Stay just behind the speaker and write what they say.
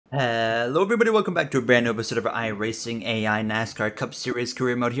Hello everybody, welcome back to a brand new episode of iRacing AI NASCAR Cup Series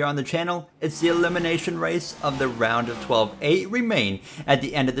Career Mode here on the channel. It's the elimination race of the round of 12. 8 remain at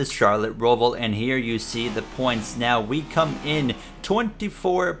the end of this Charlotte Roval, and here you see the points. Now we come in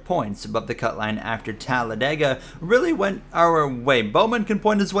 24 points above the cut line after Talladega really went our way. Bowman can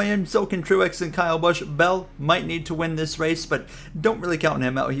point his way in, so can Truex and Kyle Busch. Bell might need to win this race, but don't really count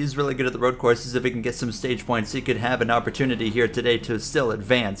him out. He's really good at the road courses. If he can get some stage points, he could have an opportunity here today to still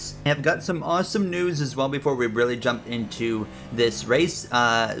advance. I've got some awesome news as well before we really jump into this race.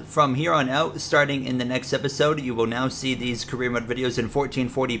 From here on out, starting in the next episode, you will now see these career mode videos in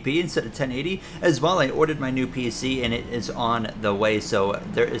 1440p instead of 1080. As well, I ordered my new PC and it is on the way, so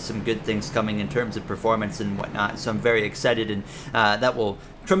there is some good things coming in terms of performance and whatnot. So I'm very excited, and that will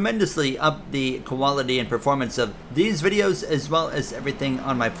tremendously up the quality and performance of these videos, as well as everything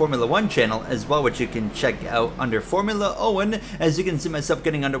on my Formula 1 channel as well, which you can check out under Formula Owen. As you can see myself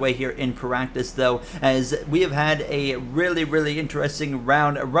getting underway here in practice, though, as we have had a really interesting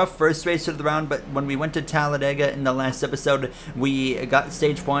round, a rough first race of the round, but when we went to Talladega in the last episode, we got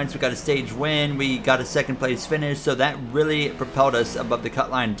stage points, we got a stage win, we got a second place finish, so that really propelled us above the cut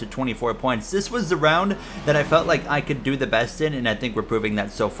line to 24 points. This was the round that I felt like I could do the best in, and I think we're proving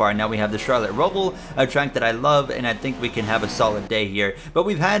that so far. Now we have the Charlotte Roval, a track that I love, and I think we can have a solid day here. But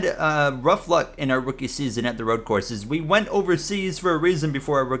we've had rough luck in our rookie season at the road courses. We went overseas for a reason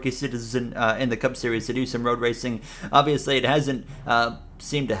before our rookie season in the Cup Series to do some road racing. Obviously, it hasn't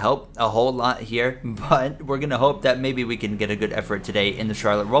seem to help a whole lot here, but we're gonna hope that maybe we can get a good effort today in the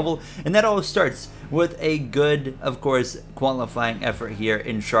Charlotte Roval, and that all starts with a good, of course, qualifying effort here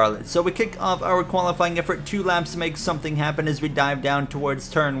in Charlotte. So we kick off our qualifying effort, 2 laps to make something happen as we dive down towards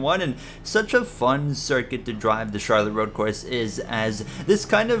turn 1, and such a fun circuit to drive the Charlotte road course is, as this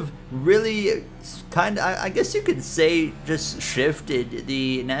kind of really I guess you could say just shifted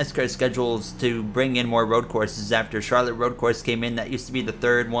the NASCAR schedules to bring in more road courses after Charlotte road course came in. That used to be the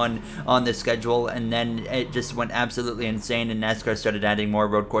 3rd one on the schedule, and then it just went absolutely insane and NASCAR started adding more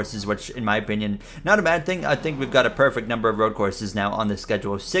road courses, which in my opinion, not a bad thing. I think we've got a perfect number of road courses now on the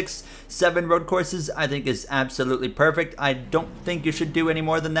schedule. 6, 7 road courses I think is absolutely perfect. I don't think you should do any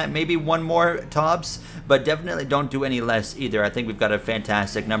more than that, maybe 1 more tops, but definitely don't do any less either. I think we've got a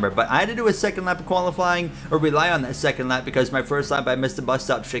fantastic number, but I had to do a second lap of qualifying, or rely on that second lap, because my first lap I missed the bus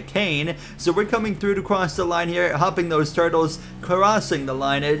stop chicane. So we're coming through to cross the line here, hopping those turtles, crossing the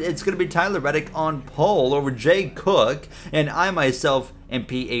line. It's going to be Tyler Reddick on pole over Jay Cook, and I myself in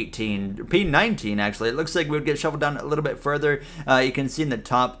P19 actually. It looks like we would get shuffled down a little bit further. You can see in the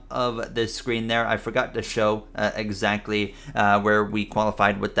top of this screen there, I forgot to show exactly where we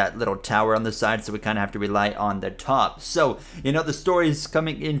qualified with that little tower on the side, so we kind of have to rely on the top. So, you know, the stories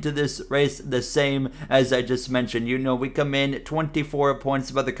coming into this race the same as I just mentioned. You know, we come in 24 points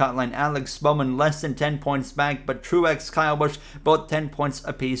above the cut line. Alex Bowman less than 10 points back, but Truex, Kyle Busch, both 10 points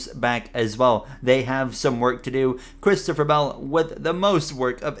apiece back as well. They have some work to do. Christopher Bell with the most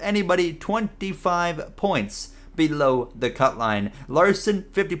work of anybody, 25 points below the cut line. Larson,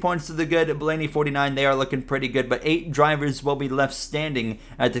 50 points to the good. Blaney, 49. They are looking pretty good, but 8 drivers will be left standing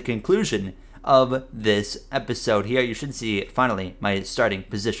at the conclusion of this episode here. You should see finally my starting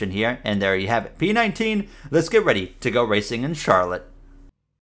position here, and there you have it. P19. Let's get ready to go racing in Charlotte.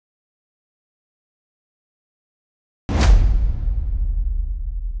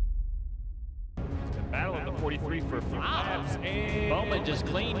 Battle of the 43 for a few laps, and Bowman just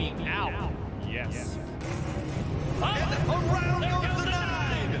cleaning out. Yes. And around goes the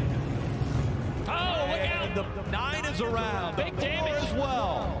 9. Oh, look out. The 9 is around. Big The 4 damage. as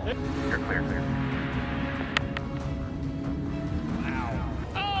well. Clear. Wow.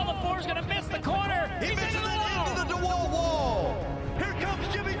 Oh, the 4's going to miss the corner. He He's misses into the it into the DeWalt wall. Here comes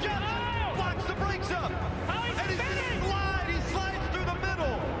Jimmy Johnson. Blocks the brakes up. Oh, he's And he's going spinning. to slide. He slides through the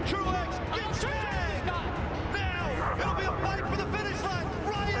middle. Truex gets tagged. Now it'll be a fight for the finish line.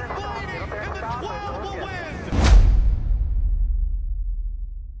 Ryan Blaney in the 12 will win.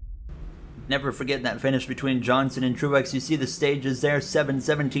 Never forget that finish between Johnson and Truex. You see the stages there, 7,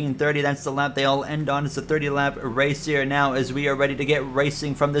 17, 30. That's the lap they all end on. It's a 30-lap race here now as we are ready to get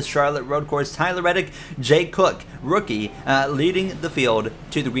racing from this Charlotte road course. Tyler Reddick, Jay Cook, rookie, leading the field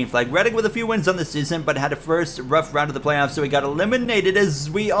to the green flag. Reddick with a few wins on the season, but had a first rough round of the playoffs, so he got eliminated as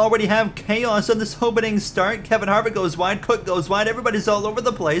we already have chaos on this opening start. Kevin Harvick goes wide, Cook goes wide, everybody's all over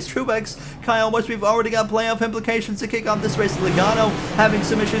the place. Truex, Kyle Busch, we've already got playoff implications to kick off this race. Logano having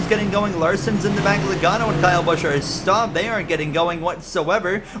some issues getting going. Larson's in the back. Logano and Kyle Busch are stopped. They aren't getting going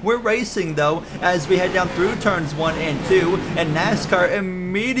whatsoever. We're racing though as we head down through turns 1 and 2, and NASCAR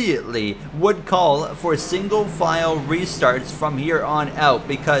immediately would call for single file restarts from here on out,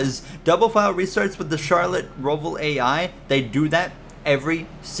 because double file restarts with the Charlotte Roval AI, they do that every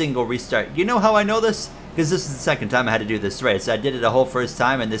single restart. You know how I know this? Because this is the second time I had to do this race. I did it a whole first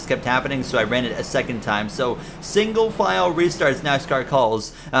time and this kept happening, so I ran it a second time. So single file restarts NASCAR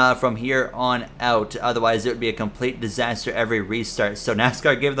calls from here on out. Otherwise it would be a complete disaster every restart. So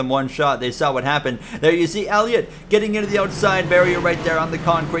NASCAR gave them one shot. They saw what happened. There you see Elliott getting into the outside barrier right there on the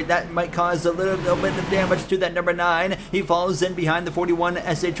concrete. That might cause a little bit of damage to that number 9. He falls in behind the 41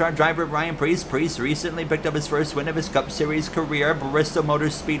 SHR driver Ryan Preece. Preece recently picked up his first win of his Cup Series career, Bristol Motor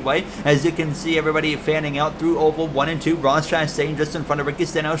Speedway. As you can see, everybody fanning out through oval 1 and 2. Ross Chastain just in front of Ricky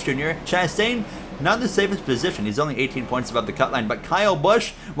Stenhouse Jr. Chastain not in the safest position. He's only 18 points above the cut line. But Kyle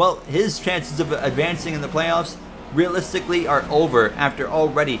Busch, well, his chances of advancing in the playoffs realistically are over after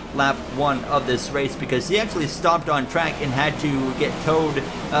already lap 1 of this race, because he actually stopped on track and had to get towed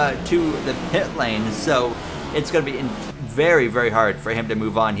to the pit lane. So it's going to be very, very hard for him to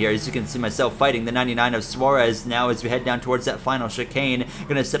move on here. As you can see myself fighting the 99 of Suarez now as we head down towards that final chicane.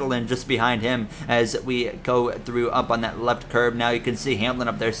 Gonna settle in just behind him as we go through up on that left curb. Now you can see Hamlin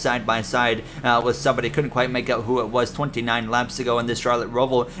up there side by side with somebody. Couldn't quite make out who it was 29 laps ago in this Charlotte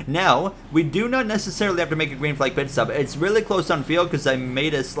Roval. Now, we do not necessarily have to make a green flag pit stop. It's really close on field because I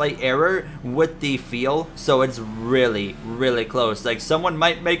made a slight error with the feel, so it's really, really close. Like, someone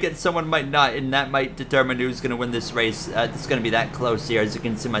might make it, someone might not, and that might determine who's gonna win this race. It's going to be that close here, as you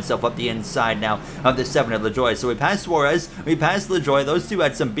can see myself up the inside now of the 7 of LaJoie. So we passed Suarez, we passed LaJoie. Those two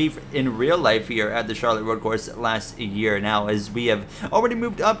had some beef in real life here at the Charlotte Road Course last year now, as we have already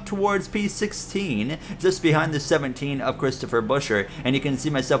moved up towards P16, just behind the 17 of Christopher Buescher. And you can see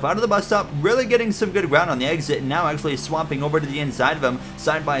myself out of the bus stop, really getting some good ground on the exit, and now actually swapping over to the inside of him,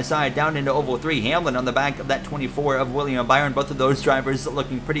 side by side, down into Oval 3. Hamlin on the back of that 24 of William Byron. Both of those drivers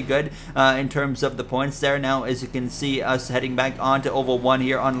looking pretty good in terms of the points there. Now, as you can see, us heading back onto Oval 1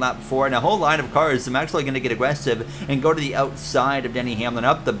 here on lap 4, and a whole line of cars. I'm actually going to get aggressive and go to the outside of Denny Hamlin.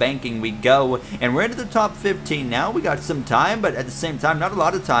 Up the banking we go, and we're into the top 15 now. We got some time, but at the same time, not a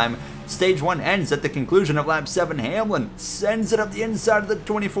lot of time. Stage 1 ends at the conclusion of lap 7. Hamlin sends it up the inside of the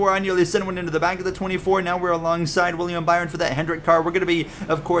 24. I nearly sent one into the back of the 24. Now we're alongside William Byron for that Hendrick car. We're going to be,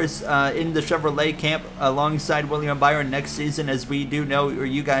 of course, in the Chevrolet camp alongside William Byron next season. As we do know, or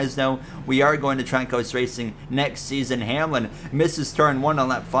you guys know, we are going to Track Coast Racing next season. Hamlin misses turn 1 on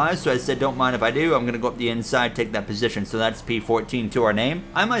lap 5, so I said, don't mind if I do. I'm going to go up the inside, take that position. So that's P14 to our name.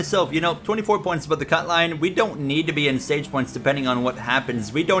 I myself, 24 points above the cut line. We don't need to be in stage points depending on what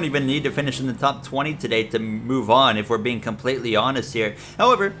happens. We don't even need to finish in the top 20 today to move on, if we're being completely honest here.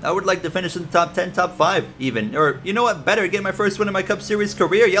 However, I would like to finish in the top 10, top 5 even. Or, you know what, better, get my first win in my Cup Series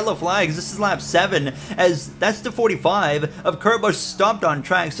career. Yellow flags. This is lap 7, as that's the 45 of Kurt Busch stopped on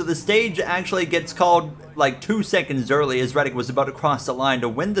track, so the stage actually gets called like 2 seconds early as Reddick was about to cross the line to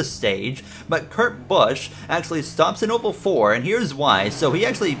win the stage. But Kurt Busch actually stops in Oval 4, and here's why. So he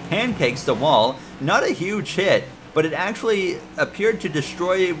actually pancakes the wall. Not a huge hit, but it actually appeared to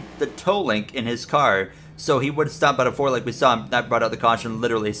destroy the tow link in his car. So he would stop out of 4 like we saw. That brought out the caution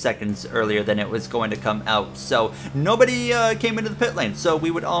literally seconds earlier than it was going to come out. So nobody came into the pit lane. So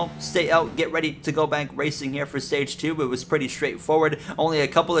we would all stay out, get ready to go back racing here for stage 2. It was pretty straightforward. Only a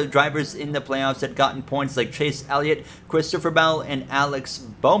couple of drivers in the playoffs had gotten points, like Chase Elliott, Christopher Bell, and Alex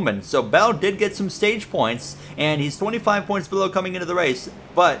Bowman. So Bell did get some stage points, and he's 25 points below coming into the race.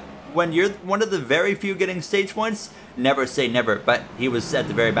 But when you're one of the very few getting stage points, never say never. But he was at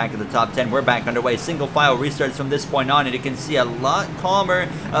the very back of the top 10. We're back underway. Single file restarts from this point on, and you can see a lot calmer,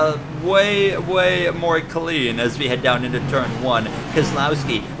 way more clean as we head down into turn 1.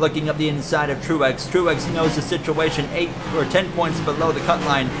 Kozlowski looking up the inside of Truex. Truex knows the situation, 8 or 10 points below the cut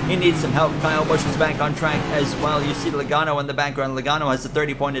line. He needs some help. Kyle Busch is back on track as well. You see Logano in the background. Logano has a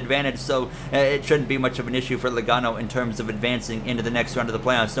 30-point advantage, so it shouldn't be much of an issue for Logano in terms of advancing into the next round of the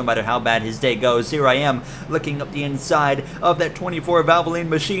playoffs, no matter how bad his day goes. Here I am looking up the inside of that 24 Valvoline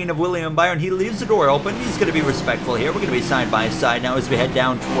machine of William Byron. He leaves the door open. He's going to be respectful here. We're going to be side by side now as we head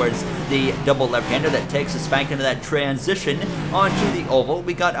down towards the double left-hander that takes us back into that transition onto the oval.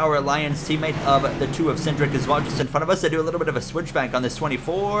 We got our Alliance teammate of the 2 of Cindric as well just in front of us. I do a little bit of a switchback on this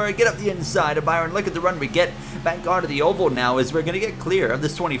 24. Get up the inside of Byron. Look at the run we get back onto the oval now as we're going to get clear of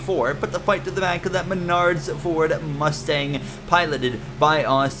this 24. Put the fight to the back of that Menards Ford Mustang piloted by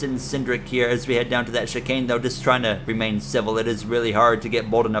Austin Cindric here as we head down to that chicane, though, just trying to to remain civil. It is really hard to get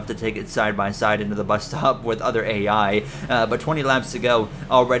bold enough to take it side by side into the bus stop with other AI. But 20 laps to go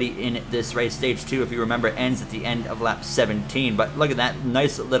already in this race. Stage 2, if you remember, ends at the end of lap 17. But look at that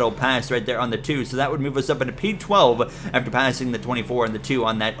nice little pass right there on the 2. So that would move us up into P12 after passing the 24 and the 2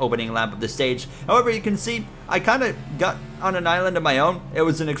 on that opening lap of the stage. However, you can see I kind of got on an island of my own. It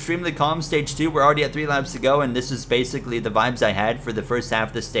was an extremely calm stage 2. We're already at 3 laps to go, and this is basically the vibes I had for the first half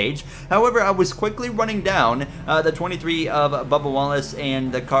of the stage. However, I was quickly running down the 23 of Bubba Wallace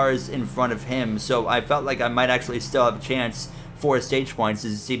and the cars in front of him, so I felt like I might actually still have a chance for stage points.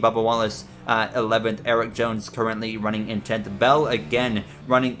 As you see, Bubba Wallace 11th, Eric Jones currently running in 10th, Bell again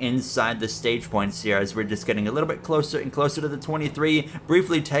running inside the stage points here as we're just getting a little bit closer and closer to the 23,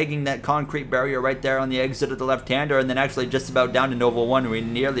 briefly tagging that concrete barrier right there on the exit of the left-hander, and then actually just about down to Oval 1. We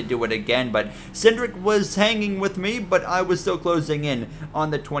nearly do it again, but Cindric was hanging with me, but I was still closing in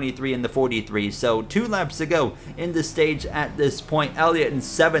on the 23 and the 43, so 2 laps to go in the stage at this point. Elliott in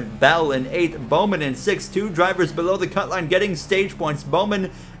 7th, Bell in 8th, Bowman in 6th, 2 drivers below the cut line getting stage points.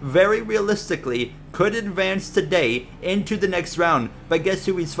 Bowman very realistically could advance today into the next round, but guess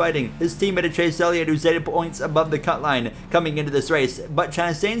who he's fighting? His teammate Chase Elliott, who's 8 points above the cut line coming into this race. But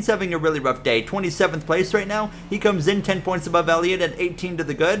Chastain's having a really rough day. 27th place right now. He comes in 10 points above Elliott at 18 to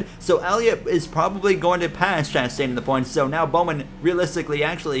the good, so Elliott is probably going to pass Chastain in the points. So now Bowman realistically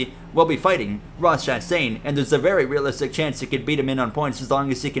actually will be fighting Ross Chastain, and there's a very realistic chance he could beat him in on points as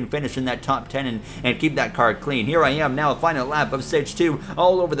long as he can finish in that top 10 and keep that car clean. Here I am now, final lap of stage 2,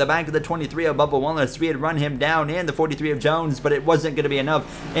 all over the back of the 23 of Bubba Wallace. We had run him down, and the 43 of Jones, but it wasn't going to be enough,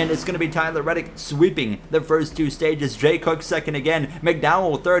 and it's going to be Tyler Reddick sweeping the first 2 stages. Jay Cook second again,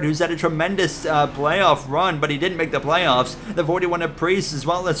 McDowell third, who's had a tremendous playoff run, but he didn't make the playoffs. The 41 of Priest as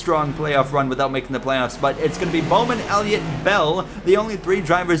well, a strong playoff run without making the playoffs, but it's going to be Bowman, Elliott, Bell, the only 3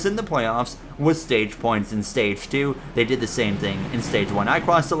 drivers in the playoffs with stage points in stage 2. They did the same thing in stage 1. I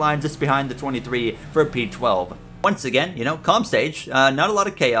crossed the line just behind the 23 for P12. Once again, you know, calm stage, not a lot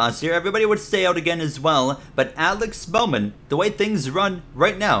of chaos here. Everybody would stay out again as well, but Alex Bowman, the way things run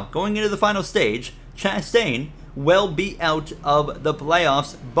right now, going into the final stage, Chastain will be out of the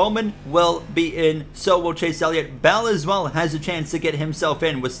playoffs. Bowman will be in, so will Chase Elliott. Bell as well has a chance to get himself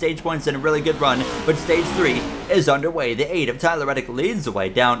in with stage points and a really good run, but stage 3 is underway. The 8 of Tyler Reddick leads the way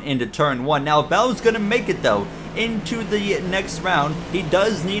down into turn 1. Now, if Bell's going to make it, though, into the next round, he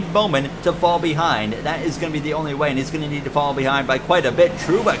does need Bowman to fall behind. That is going to be the only way, and he's going to need to fall behind by quite a bit.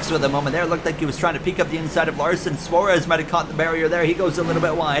 Truex with a moment there. Looked like he was trying to peek up the inside of Larson. Suarez might have caught the barrier there. He goes a little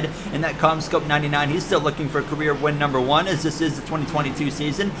bit wide in that ComScope 99. He's still looking for career win number 1, as this is the 2022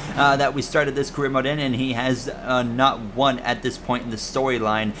 season that we started this career mode in, and he has not won at this point in the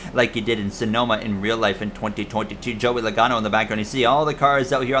storyline like he did in Sonoma in real life in 2022. Joey Logano in the background. You see all the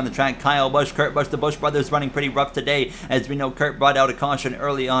cars out here on the track. Kyle Busch, Kurt Busch, the Busch brothers running pretty rough today. As we know, Kurt brought out a caution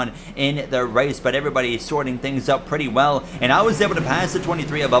early on in the race, but everybody sorting things up pretty well, and I was able to pass the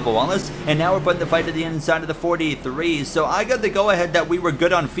 23 of Bubba Wallace, and now we're putting the fight to the inside of the 43, so I got the go-ahead that we were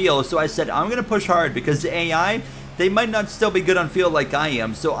good on feel, so I said I'm going to push hard because the AI, they might not still be good on field like I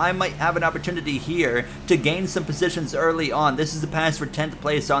am, so I might have an opportunity here to gain some positions early on. This is a pass for 10th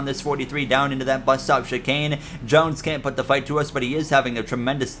place on this 43 down into that bus stop chicane. Jones can't put the fight to us, but he is having a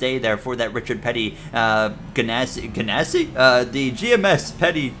tremendous day there for that Richard Petty Ganassi? The GMS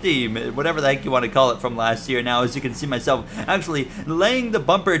Petty theme, whatever the heck you want to call it, from last year. Now, as you can see myself actually laying the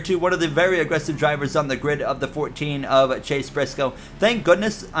bumper to one of the very aggressive drivers on the grid of the 14 of Chase Briscoe. Thank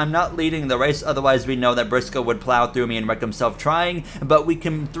goodness I'm not leading the race, otherwise we know that Briscoe would plow through me and wreck himself trying, but we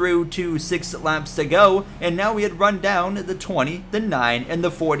come through to 6 laps to go, and now we had run down the 20, the 9, and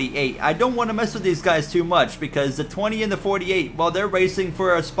the 48. I don't want to mess with these guys too much because the 20 and the 48, well, they're racing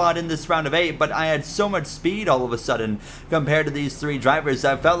for a spot in this round of 8, but I had so much speed all of a sudden compared to these 3 drivers.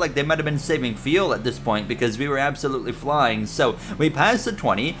 I felt like they might have been saving fuel at this point because we were absolutely flying. So we passed the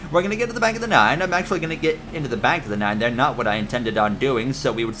 20, we're going to get to the back of the 9. I'm actually going to get into the back of the 9. They're not what I intended on doing,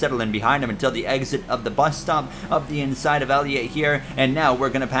 so we would settle in behind them until the exit of the bus stop up the inside of Elliott here, and now we're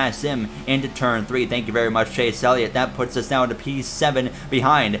going to pass him into turn 3. Thank you very much, Chase Elliott. That puts us now into P7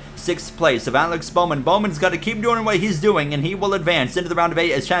 behind 6th place of Alex Bowman. Bowman's got to keep doing what he's doing, and he will advance into the round of 8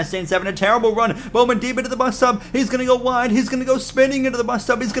 as Chastain's having a terrible run. Bowman deep into the bus stop. He's going to go wide. He's going to go spinning into the bus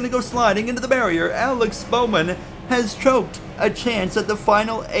stop. He's going to go sliding into the barrier. Alex Bowman has choked a chance at the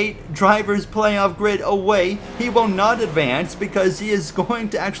final 8 drivers playoff grid away. He will not advance because he is going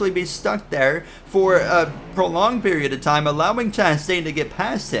to actually be stuck there for a prolonged period of time, allowing Chastain to get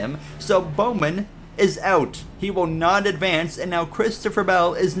past him. So Bowman is out. He will not advance, and now Christopher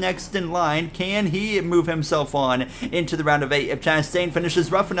Bell is next in line. Can he move himself on into the round of 8? If Chastain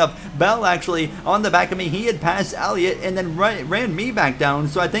finishes rough enough, Bell actually on the back of me, he had passed Elliott and then ran me back down,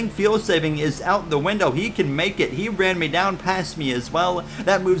 so I think fuel saving is out the window. He can make it. He ran me down, passed me as well.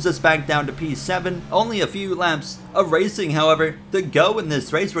 That moves us back down to P7. Only a few laps of racing, however, to go in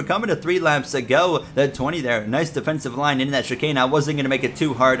this race. We're coming to 3 laps to go. That 20 there, nice defensive line in that chicane. I wasn't going to make it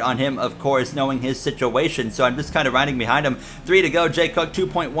too hard on him, of course, knowing his situation, so I'm just kind of riding behind him. 3 to go. Jay Cook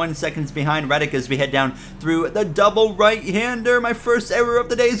 2.1 seconds behind Reddick as we head down through the double right-hander. My first error of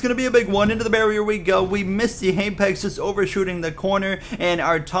the day is going to be a big one. Into the barrier we go. We missed the apex, just overshooting the corner, and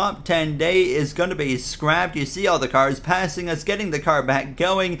our top 10 day is going to be scrapped. You see all the cars passing us, getting the car back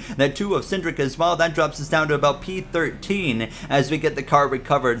going. That 2 of Cindric as well. That drops us down to about P13 as we get the car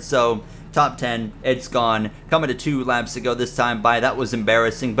recovered. So top 10, it's gone. Coming to 2 laps to go this time by. That was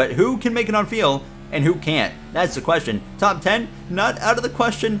embarrassing, but who can make it on fuel and who can't? That's the question. Top 10, not out of the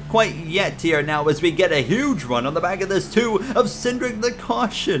question quite yet here now as we get a huge run on the back of this 2 of Cindric. The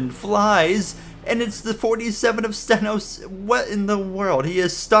caution flies, and it's the 47 of Stenhouse. What in the world? He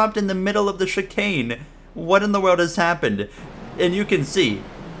is stopped in the middle of the chicane. What in the world has happened? And you can see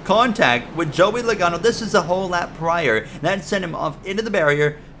contact with Joey Logano. This is a whole lap prior. That sent him off into the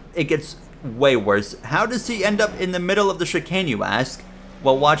barrier. It gets way worse. How does he end up in the middle of the chicane, you ask?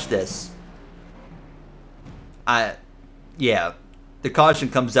 Well, watch this. Yeah, the caution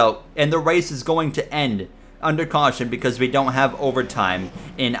comes out, and the race is going to end under caution because we don't have overtime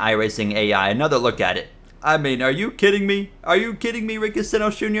in iRacing AI. Another look at it. I mean, are you kidding me? Are you kidding me, Ricky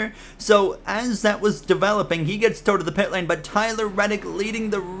Stenhouse Jr.? So, as that was developing, he gets towed to the pit lane, but Tyler Reddick, leading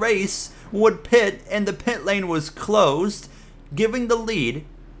the race, would pit, and the pit lane was closed, giving the lead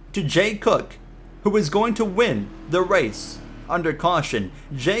to Jay Cook, who is going to win the race under caution.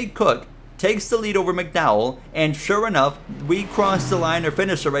 Jay Cook takes the lead over McDowell, and sure enough, we cross the line or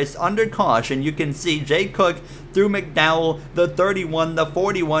finish the race under caution. You can see Jay Cook through McDowell, the 31, the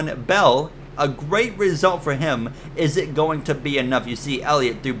 41, Bell. A great result for him. Is it going to be enough? You see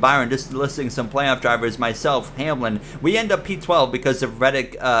Elliott through Byron, just listing some playoff drivers, myself, Hamlin. We end up P12 because of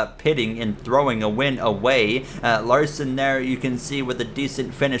Reddick pitting and throwing a win away. Larson there, you can see with a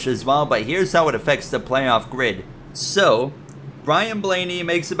decent finish as well, but here's how it affects the playoff grid. So, Brian Blaney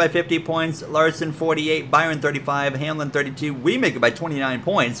makes it by 50 points, Larson 48, Byron 35, Hamlin 32. We make it by 29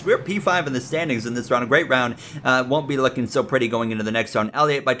 points. We're P5 in the standings in this round. A great round. Won't be looking so pretty going into the next round.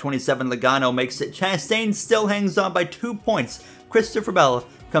 Elliott by 27, Logano makes it. Chastain still hangs on by 2 points. Christopher Bell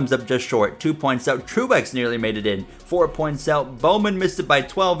comes up just short. 2 points out. Truex nearly made it in. 4 points out. Bowman missed it by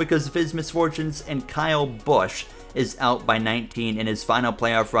 12 because of his misfortunes, and Kyle Busch is out by 19 in his final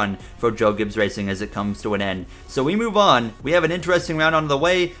playoff run for Joe Gibbs Racing as it comes to an end. So we move on. We have an interesting round on the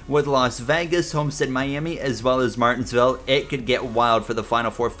way with Las Vegas, Homestead, Miami, as well as Martinsville. It could get wild for the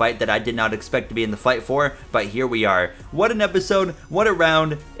Final Four fight that I did not expect to be in the fight for, but here we are. What an episode, what a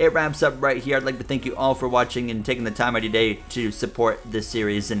round. It wraps up right here. I'd like to thank you all for watching and taking the time out of your day to support this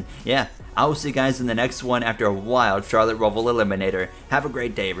series. And yeah, I will see you guys in the next one after a wild Charlotte Roval Eliminator. Have a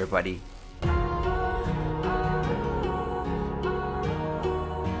great day, everybody.